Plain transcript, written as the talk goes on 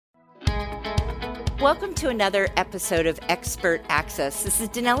Welcome to another episode of Expert Access. This is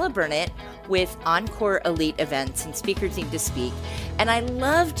Danella Burnett with Encore Elite Events and Speakers Need to Speak. And I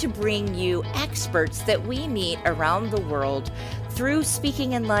love to bring you experts that we meet around the world through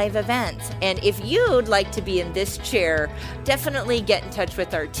speaking and live events. And if you'd like to be in this chair, definitely get in touch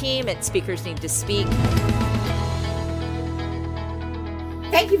with our team at Speakers Need to Speak.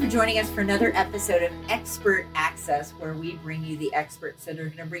 Thank you for joining us for another episode of Expert Access, where we bring you the experts that are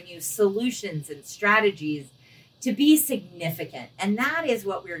going to bring you solutions and strategies to be significant. And that is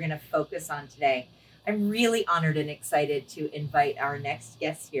what we're going to focus on today. I'm really honored and excited to invite our next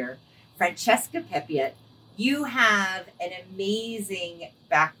guest here, Francesca Pepiatt. You have an amazing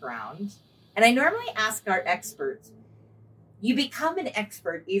background. And I normally ask our experts, you become an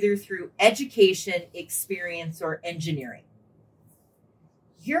expert either through education, experience, or engineering.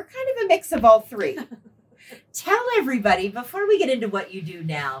 You're kind of a mix of all three. Tell everybody, before we get into what you do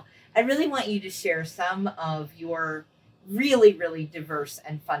now, I really want you to share some of your really, really diverse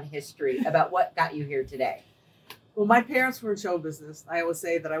and fun history about what got you here today. Well, my parents were in show business. I always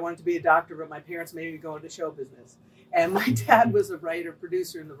say that I wanted to be a doctor, but my parents made me go into show business. And my dad was a writer,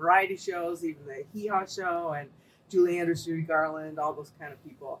 producer in the variety shows, even the Hee Haw show, and Julie Andrews, Judy Garland, all those kind of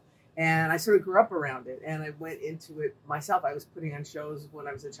people. And I sort of grew up around it, and I went into it myself. I was putting on shows when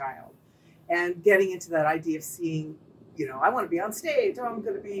I was a child, and getting into that idea of seeing, I want to be on stage. Oh, I'm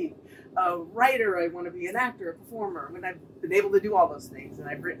going to be a writer. I want to be an actor, a performer. I mean, I've been able to do all those things, and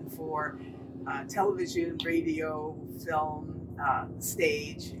I've written for television, radio, film,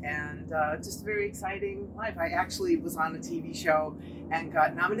 stage, and just a very exciting life. I actually was on a TV show and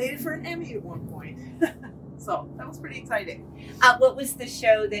got nominated for an Emmy at one point. So that was pretty exciting. What was the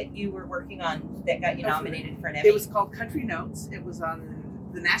show that you were working on that got you nominated for an Emmy? It was called Country Notes. It was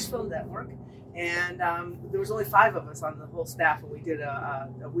on the Nashville Network. And there was only 5 of us on the whole staff, and we did a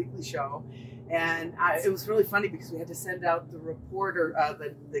weekly show. And it was really funny because we had to send out the reporter,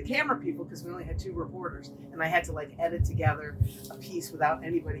 the camera people, because we only had 2 reporters. And I had to edit together a piece without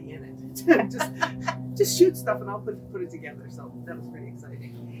anybody in it. just shoot stuff and I'll put it together. So that was pretty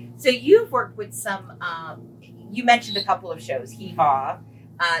exciting. So you've worked with some, you mentioned a couple of shows, Hee Haw.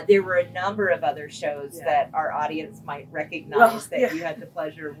 There were a number of other shows that our audience might recognize you had the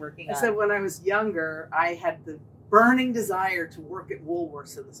pleasure of working on. I said when I was younger, I had the burning desire to work at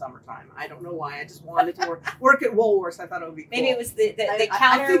Woolworths in the summertime. I don't know why. I just wanted to work at Woolworths. I thought it would be cool. Maybe it was the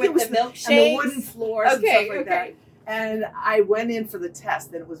counter with the milkshakes. And the wooden floors and stuff like that. And I went in for the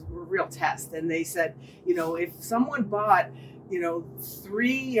test, and it was a real test. And they said, if someone bought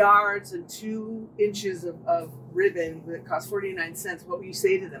 3 yards and 2 inches of ribbon that cost 49 cents, what would you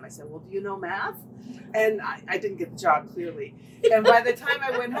say to them? I said, well, do you know math? And I didn't get the job, clearly. And by the time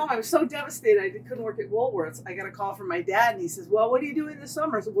I went home, I was so devastated I couldn't work at Woolworths. I got a call from my dad, and he says, well, what are you doing this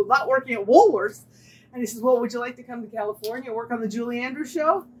summer? I said, well, not working at Woolworths. And he says, well, would you like to come to California and work on the Julie Andrews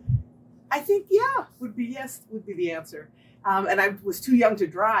show? I think, would be the answer. And I was too young to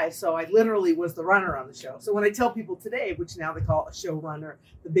drive, so I literally was the runner on the show. So when I tell people today, which now they call a showrunner,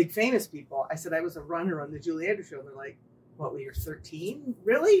 the big famous people, I said I was a runner on the Julie Andrews show. They're like, what, when you're 13?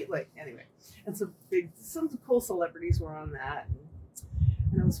 Really? Anyway. And some cool celebrities were on that.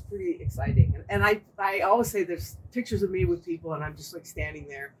 And it was pretty exciting. And I always say there's pictures of me with people, and I'm just standing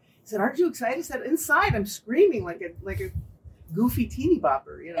there. I said, aren't you excited? I said, inside I'm screaming like a goofy teeny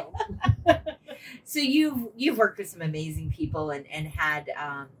bopper, So you've worked with some amazing people and had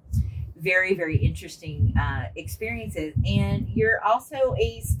very, very interesting experiences. And you're also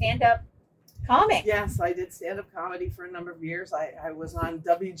a stand-up comic. Yes, I did stand-up comedy for a number of years. I was on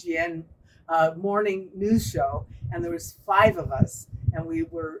WGN morning news show, and there was 5 of us, and we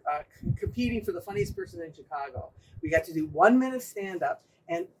were competing for the funniest person in Chicago. We got to do 1 minute stand-up.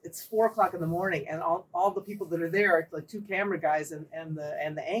 And it's 4:00 in the morning, and all the people that are there are 2 camera guys and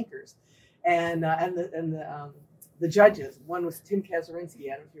the anchors, and the judges. One was Tim Kazurinsky.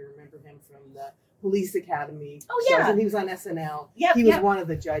 I don't know if you remember him from the Police Academy shows, and he was on SNL. He was one of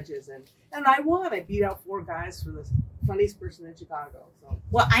the judges, and I won. I beat out 4 guys for the funniest person in Chicago. So.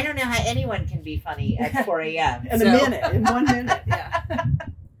 Well, I don't know how anyone can be funny at 4 a.m. in 1 minute, yeah.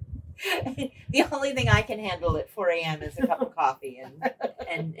 The only thing I can handle at 4 a.m. is a cup of coffee,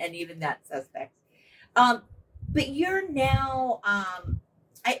 and even that suspect. But you're now,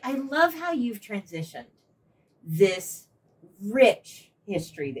 I love how you've transitioned this rich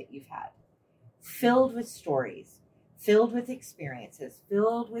history that you've had, filled with stories, filled with experiences,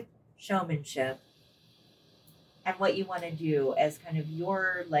 filled with showmanship, and what you want to do as kind of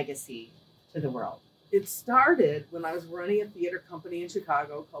your legacy to the world. It started when I was running a theater company in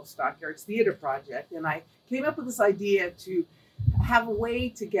Chicago called Stockyards Theater Project, and I came up with this idea to have a way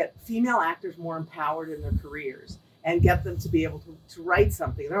to get female actors more empowered in their careers and get them to be able to write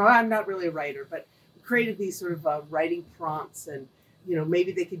something. Oh, I'm not really a writer, but we created these sort of writing prompts, and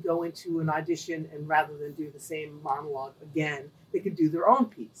maybe they could go into an audition and rather than do the same monologue again, they could do their own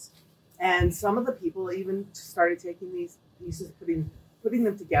piece. And some of the people even started taking these pieces, putting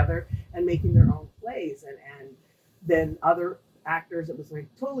them together and making their own plays. And then other actors, it was like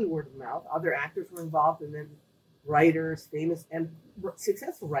totally word of mouth. Other actors were involved, and then writers, famous and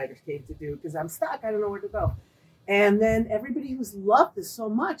successful writers came to do, because I'm stuck, I don't know where to go. And then everybody was loved this so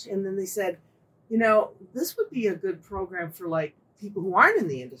much. And then they said, this would be a good program for like people who aren't in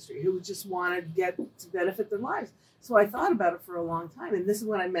the industry, who just want to get to benefit their lives. So I thought about it for a long time. And this is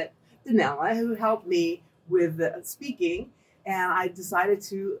when I met Danella, who helped me with speaking. And I decided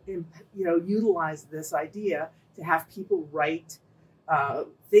to, utilize this idea to have people write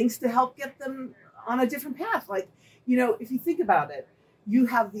things to help get them on a different path. Like, if you think about it, you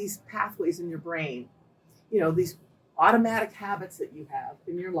have these pathways in your brain, these automatic habits that you have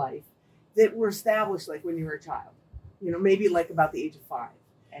in your life that were established like when you were a child, maybe like about the age of 5.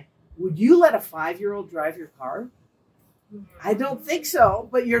 Okay. Would you let a 5-year-old drive your car? I don't think so,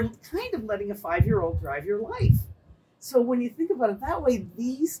 but you're kind of letting a 5-year-old drive your life. So when you think about it that way,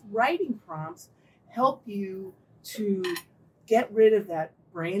 these writing prompts help you to get rid of that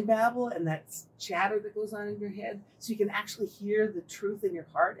brain babble and that chatter that goes on in your head, so you can actually hear the truth in your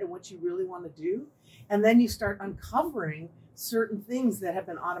heart and what you really want to do. And then you start uncovering certain things that have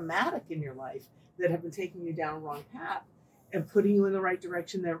been automatic in your life that have been taking you down a wrong path and putting you in the right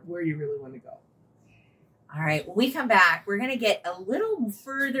direction there where you really want to go. All right. When we come back, we're going to get a little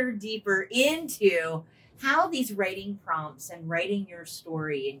further deeper into how these writing prompts and writing your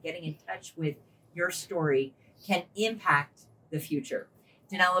story and getting in touch with your story can impact the future.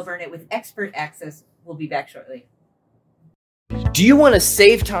 Danella Burnett with Expert Access. We'll be back shortly. Do you want to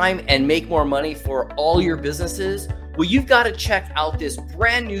save time and make more money for all your businesses? Well, you've got to check out this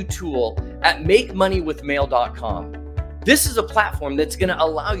brand new tool at makemoneywithmail.com. This is a platform that's going to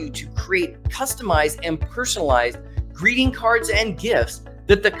allow you to create customized and personalized greeting cards and gifts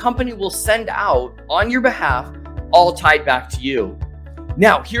that the company will send out on your behalf, all tied back to you.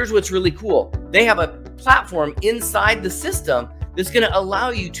 Now, here's what's really cool. They have a platform inside the system that's going to allow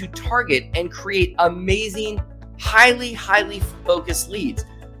you to target and create amazing, highly focused leads.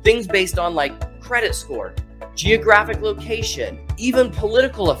 Things based on like credit score, geographic location, even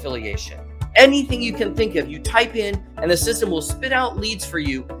political affiliation. Anything you can think of, you type in and the system will spit out leads for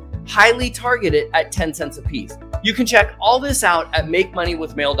you, highly targeted at 10 cents a piece. You can check all this out at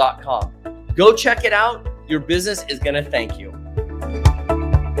makemoneywithmail.com. Go check it out. Your business is going to thank you.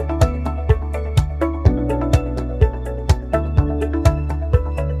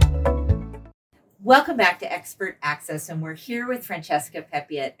 Welcome back to Expert Access, and we're here with Francesca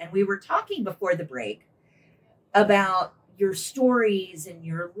Pepiatt, and we were talking before the break about your stories and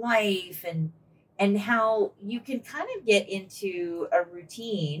your life and how you can kind of get into a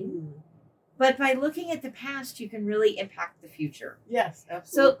routine, but by looking at the past, you can really impact the future. Yes,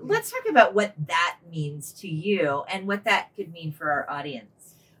 absolutely. So let's talk about what that means to you and what that could mean for our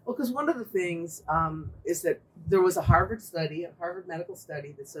audience. Well, because one of the things is that there was a Harvard medical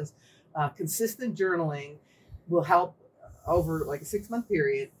study that says consistent journaling will help over like a 6-month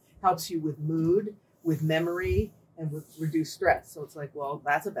period, helps you with mood, with memory, and with reduced stress. So it's like, well,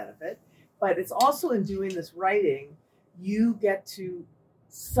 that's a benefit. But it's also in doing this writing, you get to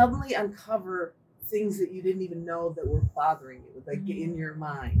suddenly uncover things that you didn't even know that were bothering you, like in your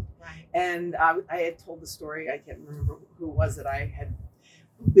mind. Right. And I had told the story, I can't remember who it was, that I had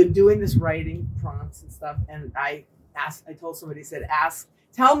been doing this writing prompts and stuff. And I told somebody,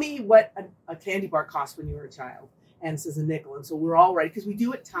 tell me what a candy bar cost when you were a child. And it says a nickel. And so we're all right, because we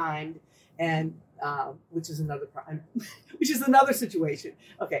do it timed, and which is another situation.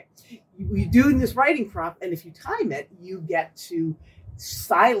 Okay, you're doing this writing prompt, and if you time it, you get to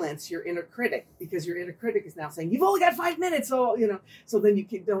silence your inner critic, because your inner critic is now saying, you've only got 5 minutes. So, so then you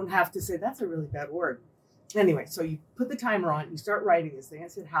don't have to say, that's a really bad word. Anyway, so you put the timer on, you start writing this thing. I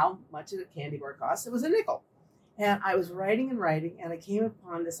said, how much did a candy bar cost? It was a nickel. And I was writing, and I came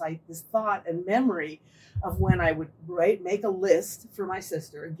upon this thought and memory of when I would make a list for my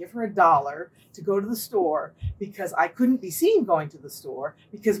sister and give her $1 to go to the store, because I couldn't be seen going to the store,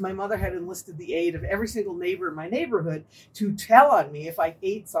 because my mother had enlisted the aid of every single neighbor in my neighborhood to tell on me if I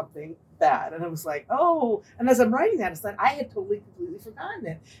ate something bad. And I was like, oh, and as I'm writing that, it's like I had completely forgotten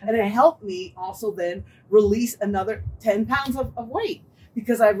it. And it helped me also then release another 10 pounds of weight,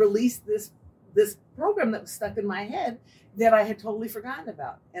 because I released this program that was stuck in my head that I had totally forgotten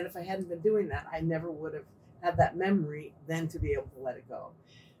about. And if I hadn't been doing that, I never would have have that memory, then to be able to let it go.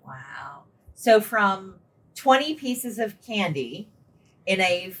 Wow. So from 20 pieces of candy in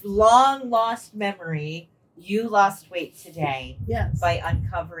a long lost memory, you lost weight today. Yes. By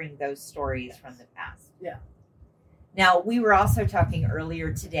uncovering those stories from the past. Yeah. Now, we were also talking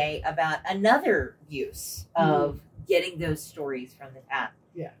earlier today about another use of getting those stories from the past.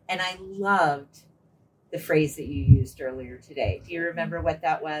 Yeah. And I loved the phrase that you used earlier today. Do you remember what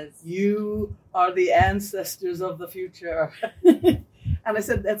that was? You are the ancestors of the future. And I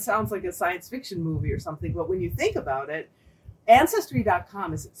said, that sounds like a science fiction movie or something. But when you think about it,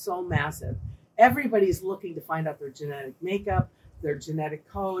 Ancestry.com is so massive. Everybody's looking to find out their genetic makeup, their genetic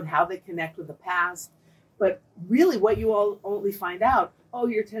code, how they connect with the past. But really what you all only find out, oh,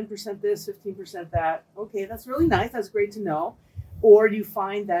 you're 10% this, 15% that. Okay, that's really nice. That's great to know. Or you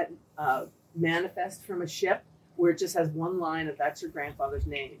find that manifest from a ship where it just has one line of that's your grandfather's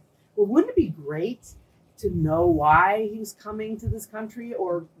name. Well, wouldn't it be great to know why he was coming to this country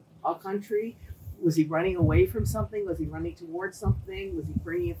or a country? Was he running away from something? Was he running towards something? Was he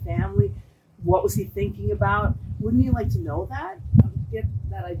bringing a family? What was he thinking about? Wouldn't you like to know that? Get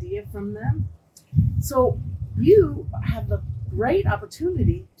that idea from them? So you have the great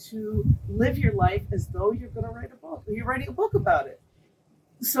opportunity to live your life as though you're going to write a book. You're writing a book about it.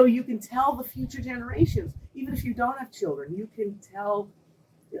 So you can tell the future generations, even if you don't have children, you can tell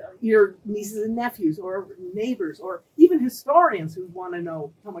your nieces and nephews or neighbors or even historians who want to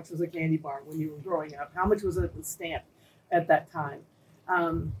know how much was a candy bar when you were growing up, how much was a stamp at that time.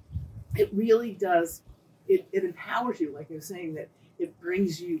 It really does, it empowers you, like I was saying, that it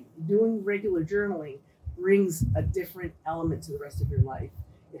brings you, doing regular journaling brings a different element to the rest of your life.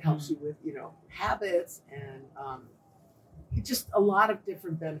 It helps you with, habits and just a lot of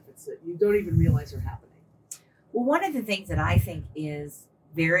different benefits that you don't even realize are happening. Well, one of the things that I think is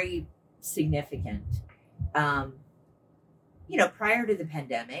very significant, prior to the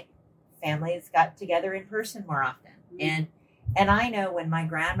pandemic, families got together in person more often. Mm-hmm. And I know when my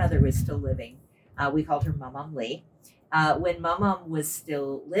grandmother was still living, we called her Mom Lee. When Mom was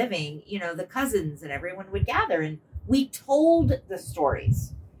still living, the cousins and everyone would gather and we told the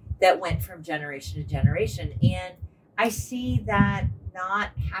stories that went from generation to generation. And I see that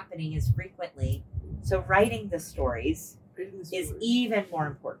not happening as frequently. So writing the stories is even more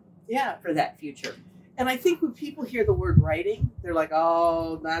important for that future. And I think when people hear the word writing, they're like,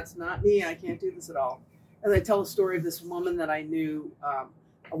 oh, that's not me. I can't do this at all. And I tell a story of this woman that I knew,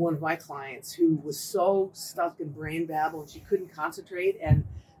 one of my clients who was so stuck in brain babble and she couldn't concentrate. And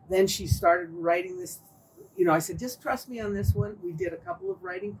then she started writing this, I said, just trust me on this one. We did a couple of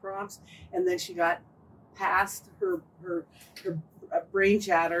writing prompts and then she got past her brain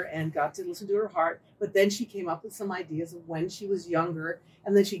chatter and got to listen to her heart. But then she came up with some ideas of when she was younger.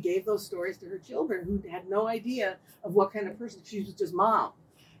 And then she gave those stories to her children who had no idea of what kind of person. She was just mom.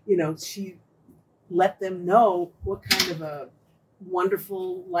 She let them know what kind of a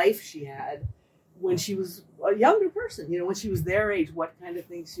wonderful life she had when she was a younger person, when she was their age, what kind of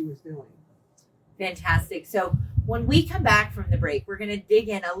things she was doing. Fantastic. So when we come back from the break, we're going to dig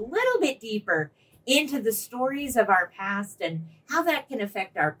in a little bit deeper into the stories of our past and how that can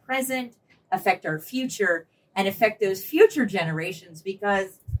affect our present, affect our future, and affect those future generations,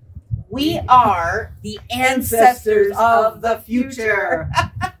 because we are the ancestors of the future.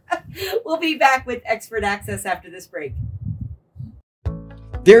 We'll be back with Expert Access after this break.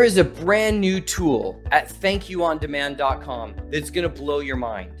 There is a brand new tool at thankyouondemand.com that's going to blow your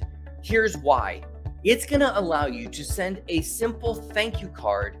mind. Here's why. It's going to allow you to send a simple thank you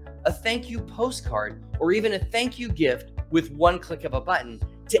card, a thank you postcard, or even a thank you gift with one click of a button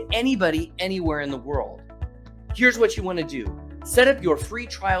to anybody anywhere in the world. Here's what you want to do. Set up your free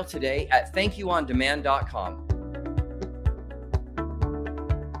trial today at thankyouondemand.com.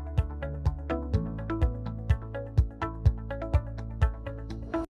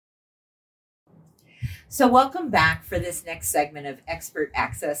 So welcome back for this next segment of Expert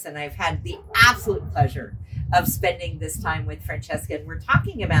Access. And I've had the absolute pleasure of spending this time with Francesca. And we're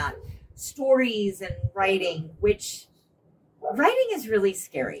talking about stories and writing, which writing is really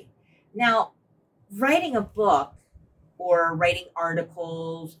scary. Now, writing a book or writing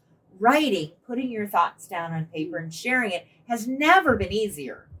articles, putting your thoughts down on paper and sharing it has never been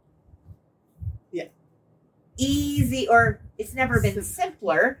easier. Yeah. Easy, or it's never been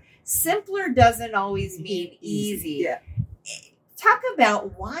simpler. Simpler doesn't always mean easy. Yeah. Talk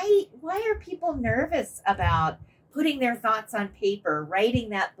about why are people nervous about putting their thoughts on paper, writing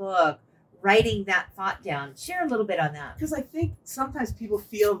that book, writing that thought down? Share a little bit on that. Because I think sometimes people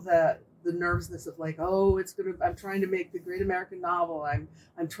feel the the nervousness of like, I'm trying to make the great American novel. I'm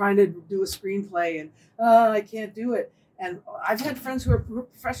trying to do a screenplay and I can't do it. And I've had friends who are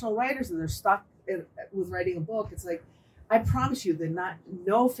professional writers and they're stuck with writing a book. It's like, I promise you that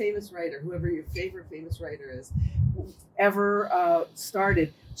no famous writer, whoever your favorite famous writer is, ever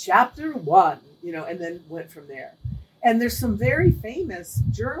started chapter 1, and then went from there. And there's some very famous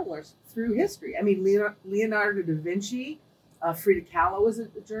journalers through history. I mean, Leonardo da Vinci, Frida Kahlo was a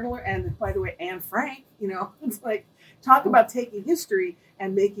journaler, and by the way, Anne Frank. It's like, talk about taking history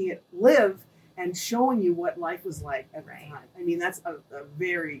and making it live and showing you what life was like at the time. I mean, that's a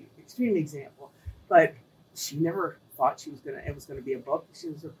very extreme example, but she never thought it was going to be a book. She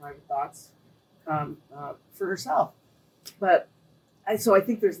was her private thoughts for herself. But so I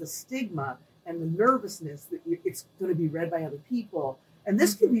think there's the stigma and the nervousness that it's going to be read by other people. And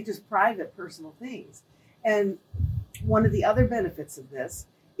this could be just private, personal things. And one of the other benefits of this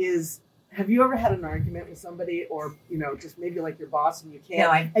is, have you ever had an argument with somebody, or, just maybe like your boss and you can't? No,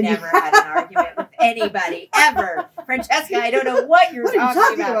 I've never had an argument with anybody, ever. Francesca, I don't know what you're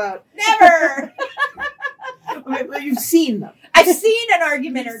talking about. Never. Well, you've seen them. I've seen an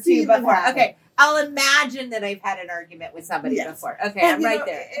argument or two before. Okay. I'll imagine that I've had an argument with somebody before. Okay, and, I'm right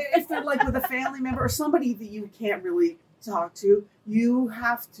there. If they're like with a family member or somebody that you can't really talk to, you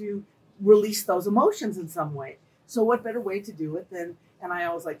have to release those emotions in some way. So what better way to do it than, and I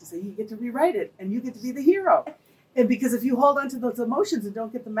always like to say, you get to rewrite it and you get to be the hero. And because if you hold on to those emotions and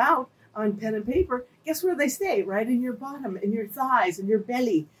don't get them out on pen and paper, guess where they stay? Right in your bottom, in your thighs, in your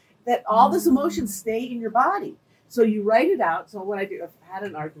belly. That all those emotions stay in your body. So you write it out. So what I do, I've had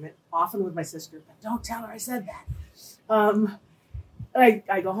an argument often with my sister, but don't tell her I said that.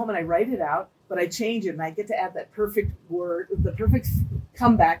 I go home and I write it out, but I change it and I get to add that perfect word, the perfect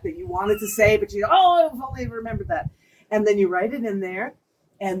comeback that you wanted to say, but if only I remembered that. And then you write it in there,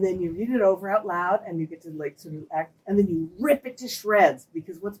 and then you read it over out loud, and you get to sort of act, and then you rip it to shreds,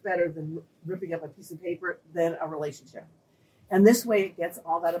 because what's better than ripping up a piece of paper than a relationship? And this way it gets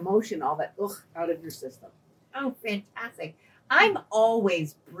all that emotion, all that out of your system. Oh, fantastic. I'm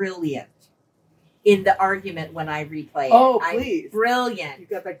always brilliant in the argument when I replay it. Oh, please. I'm brilliant. You've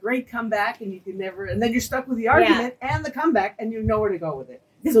got that great comeback and you can never, and then you're stuck with the argument and the comeback and you know where to go with it.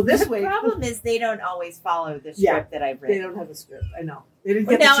 So this way. The problem is they don't always follow the script that I've written. They don't have a script. I know. They didn't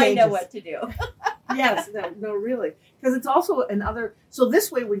get the now changes. I know what to do. Yes, no, really. Because it's also so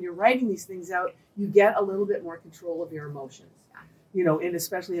this way when you're writing these things out, you get a little bit more control of your emotions. And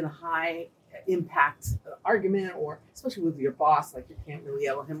especially in a high impact argument, or especially with your boss, like you can't really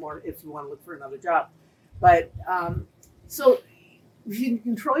yell at him, or if you want to look for another job. But so if you can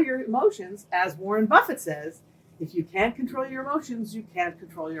control your emotions, as Warren Buffett says, if you can't control your emotions, you can't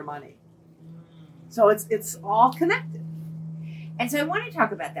control your money. So it's all connected. And so I want to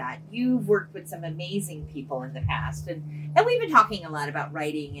talk about that. You've worked with some amazing people in the past, and we've been talking a lot about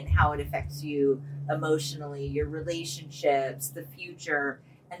writing and how it affects you emotionally, your relationships, the future,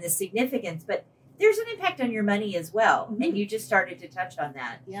 and the significance. But there's an impact on your money as well. Mm-hmm. And you just started to touch on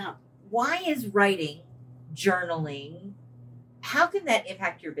that. Yeah. Why is writing, journaling, how can that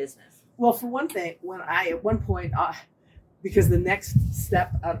impact your business? Well, for one thing, at one point, because the next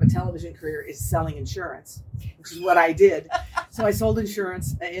step out of a television career is selling insurance, which is what I did. So I sold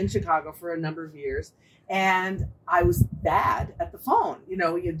insurance in Chicago for a number of years, and I was bad at the phone. You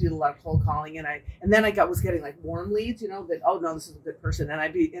do a lot of cold calling, and then I was getting like warm leads, that, oh no, this is a good person. And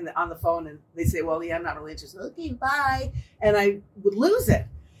I'd be on the phone and they say, well, yeah, I'm not really interested. Okay, bye. And I would lose it.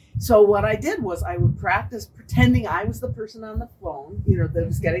 So what I did was I would practice pretending I was the person on the phone, that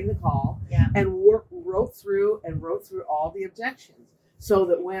was getting the call, and wrote through all the objections, so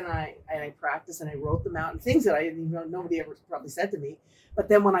that when I practiced and I wrote them out, and things that I didn't even know, nobody ever probably said to me. But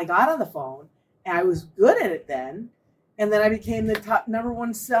then when I got on the phone, I was good at it then, and then I became the top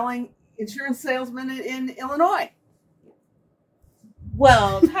 #1 selling insurance salesman in Illinois.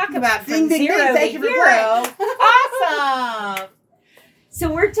 Well, talk about from zero to hero. Awesome. So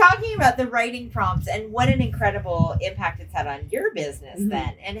we're talking about the writing prompts and what an incredible impact it's had on your business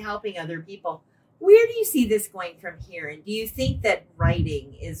then, and helping other people. Where do you see this going from here? And do you think that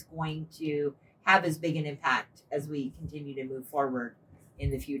writing is going to have as big an impact as we continue to move forward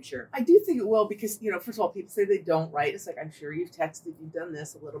in the future? I do think it will, because, first of all, people say they don't write. It's like, I'm sure you've texted, you've done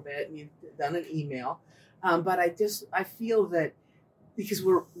this a little bit, and you've done an email. But I feel that because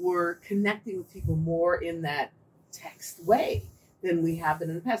we're connecting with people more in that text way than we have been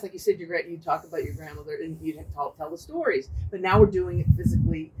in the past. Like you said, you talk about your grandmother and you tell the stories, but now we're doing it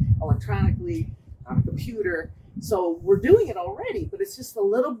physically, electronically, on a computer. So we're doing it already, but it's just a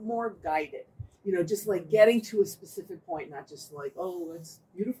little more guided. just like getting to a specific point, not just like, oh, it's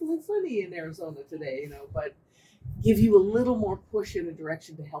beautiful and sunny in Arizona today, but give you a little more push in a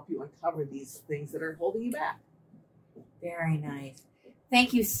direction to help you uncover these things that are holding you back. Very nice.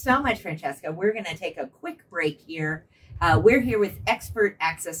 Thank you so much, Francesca. We're going to take a quick break here. We're here with Expert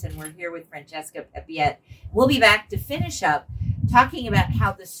Access, and we're here with Francesca Pepiatt. We'll be back to finish up talking about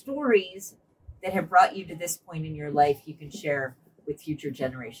how the stories that have brought you to this point in your life you can share with future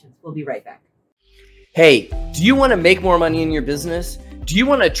generations. We'll be right back. Hey, do you want to make more money in your business? Do you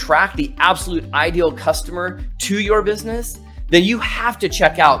want to attract the absolute ideal customer to your business? Then you have to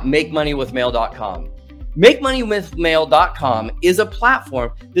check out MakeMoneyWithMail.com. MakeMoneyWithMail.com is a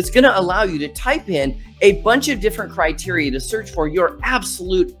platform that's going to allow you to type in a bunch of different criteria to search for your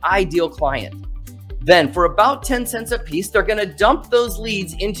absolute ideal client. Then for about 10 cents a piece, they're going to dump those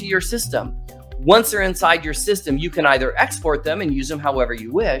leads into your system. Once they're inside your system, you can either export them and use them however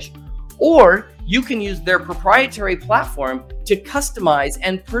you wish, or you can use their proprietary platform to customize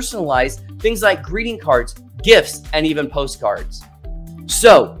and personalize things like greeting cards, gifts, and even postcards.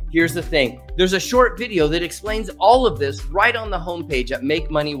 So here's the thing. There's a short video that explains all of this right on the homepage at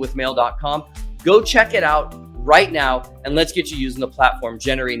MakeMoneyWithMail.com. Go check it out right now, and let's get you using the platform,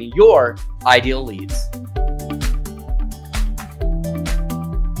 generating your ideal leads.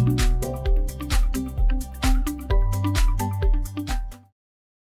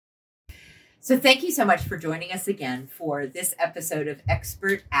 So thank you so much for joining us again for this episode of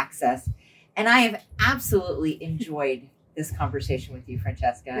Expert Access. And I have absolutely enjoyed this conversation with you,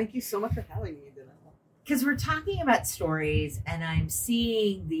 Francesca. Thank you so much for having me. Because we're talking about stories, and I'm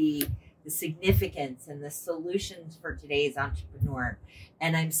seeing the significance and the solutions for today's entrepreneur.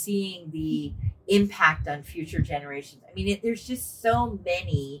 And I'm seeing the impact on future generations. I mean, there's just so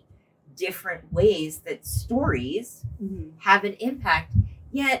many different ways that stories have an impact.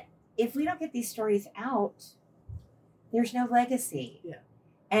 Yet, if we don't get these stories out, there's no legacy.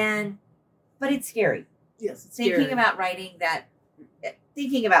 Yeah. But it's scary. Yes, it's Thinking scary. about writing,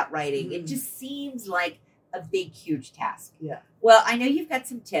 it just seems like a big, huge task. Yeah. Well, I know you've got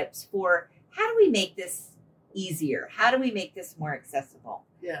some tips for how do we make this easier? How do we make this more accessible?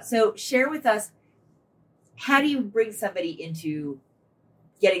 Yeah. So share with us, how do you bring somebody into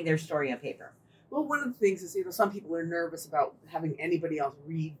getting their story on paper? Well, one of the things is, some people are nervous about having anybody else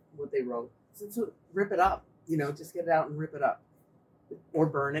read what they wrote. So rip it up, just get it out and rip it up. Or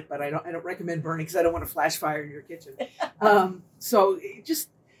burn it, but I don't recommend burning because I don't want a flash fire in your kitchen. So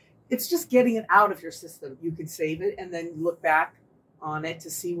it's just getting it out of your system. You can save it and then look back on it to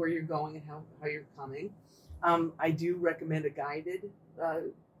see where you're going and how you're coming. I do recommend a guided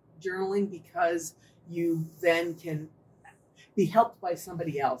journaling because you then can be helped by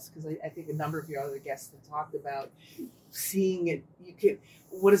somebody else. Because I think a number of your other guests have talked about seeing it.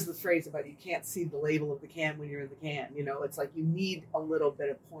 What is the phrase about you can't see the label of the can when you're in the can? It's like you need a little bit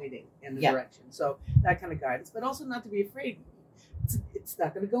of pointing in the direction. So that kind of guidance, but also not to be afraid. It's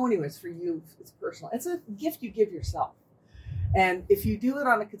not going to go anywhere. It's for you. It's personal. It's a gift you give yourself. And if you do it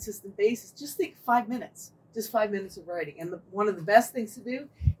on a consistent basis, just think 5 minutes, just 5 minutes of writing. And one of the best things to do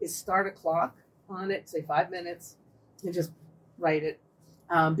is start a clock on it, say 5 minutes, and just write it.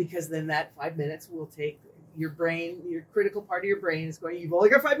 Because then that 5 minutes will take your brain, your critical part of your brain is going, you've only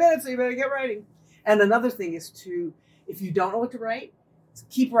got 5 minutes, so you better get writing. And another thing is if you don't know what to write,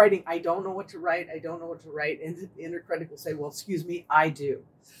 keep writing. I don't know what to write. And the inner critic will say, well, excuse me, I do.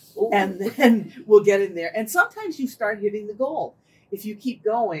 Ooh. And then we'll get in there. And sometimes you start hitting the goal if you keep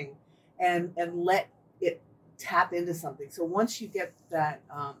going and let it tap into something. So once you get that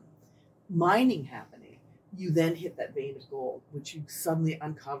mining happening, you then hit that vein of gold, which you suddenly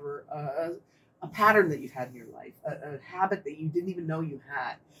uncover a pattern that you've had in your life, a habit that you didn't even know you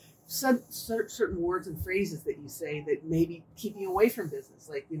had, certain words and phrases that you say that maybe keep you away from business.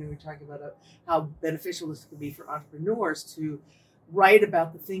 Like, we're talking about how beneficial this could be for entrepreneurs to write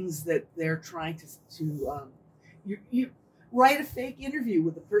about the things that they're trying to you write a fake interview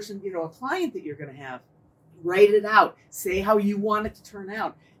with a person, a client that you're going to have. Write it out. Say how you want it to turn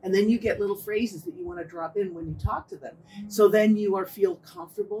out. And then you get little phrases that you want to drop in when you talk to them. So then you feel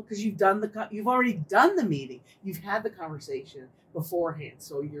comfortable because you've already done the meeting. You've had the conversation beforehand.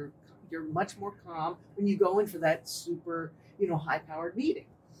 So you're much more calm when you go in for that super, high-powered meeting.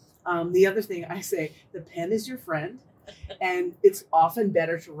 The other thing I say, the pen is your friend. And it's often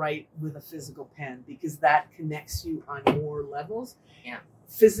better to write with a physical pen because that connects you on more levels. Yeah.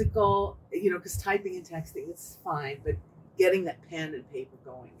 Physical, because typing and texting, it's fine, but getting that pen and paper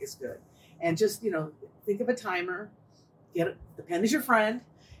going is good. And just, think of a timer, the pen is your friend,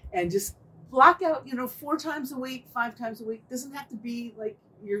 and just block out, 4 times a week, 5 times a week. Doesn't have to be like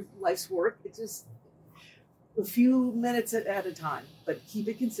your life's work. It's just a few minutes at a time, but keep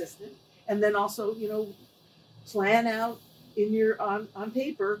it consistent. And then also, plan out in your on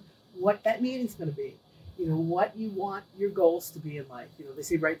paper what that meeting's going to be. What you want your goals to be in life. They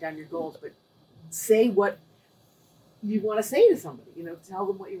say write down your goals, but say what you want to say to somebody. Tell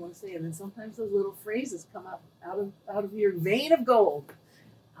them what you want to say, and then sometimes those little phrases come out of your vein of gold.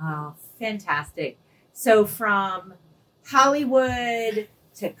 Oh, fantastic! So from Hollywood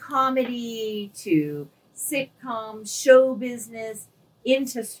to comedy to sitcom, show business,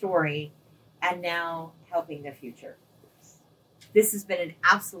 into story, and now helping the future. This has been an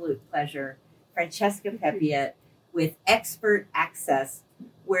absolute pleasure. Francesca Pepiatt with Expert Access,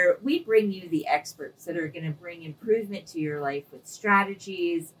 where we bring you the experts that are going to bring improvement to your life with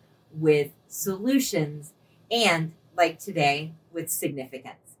strategies, with solutions, and like today, with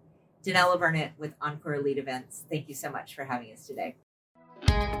significance. Danella Burnett with Encore Elite Events. Thank you so much for having us today.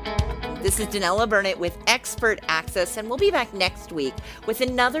 This is Danella Burnett with Expert Access, and we'll be back next week with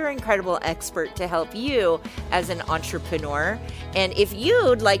another incredible expert to help you as an entrepreneur. And if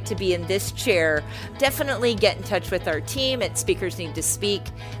you'd like to be in this chair, definitely get in touch with our team at Speakers Need to Speak,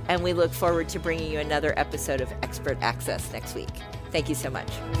 and we look forward to bringing you another episode of Expert Access next week. Thank you so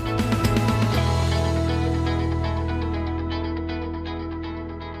much.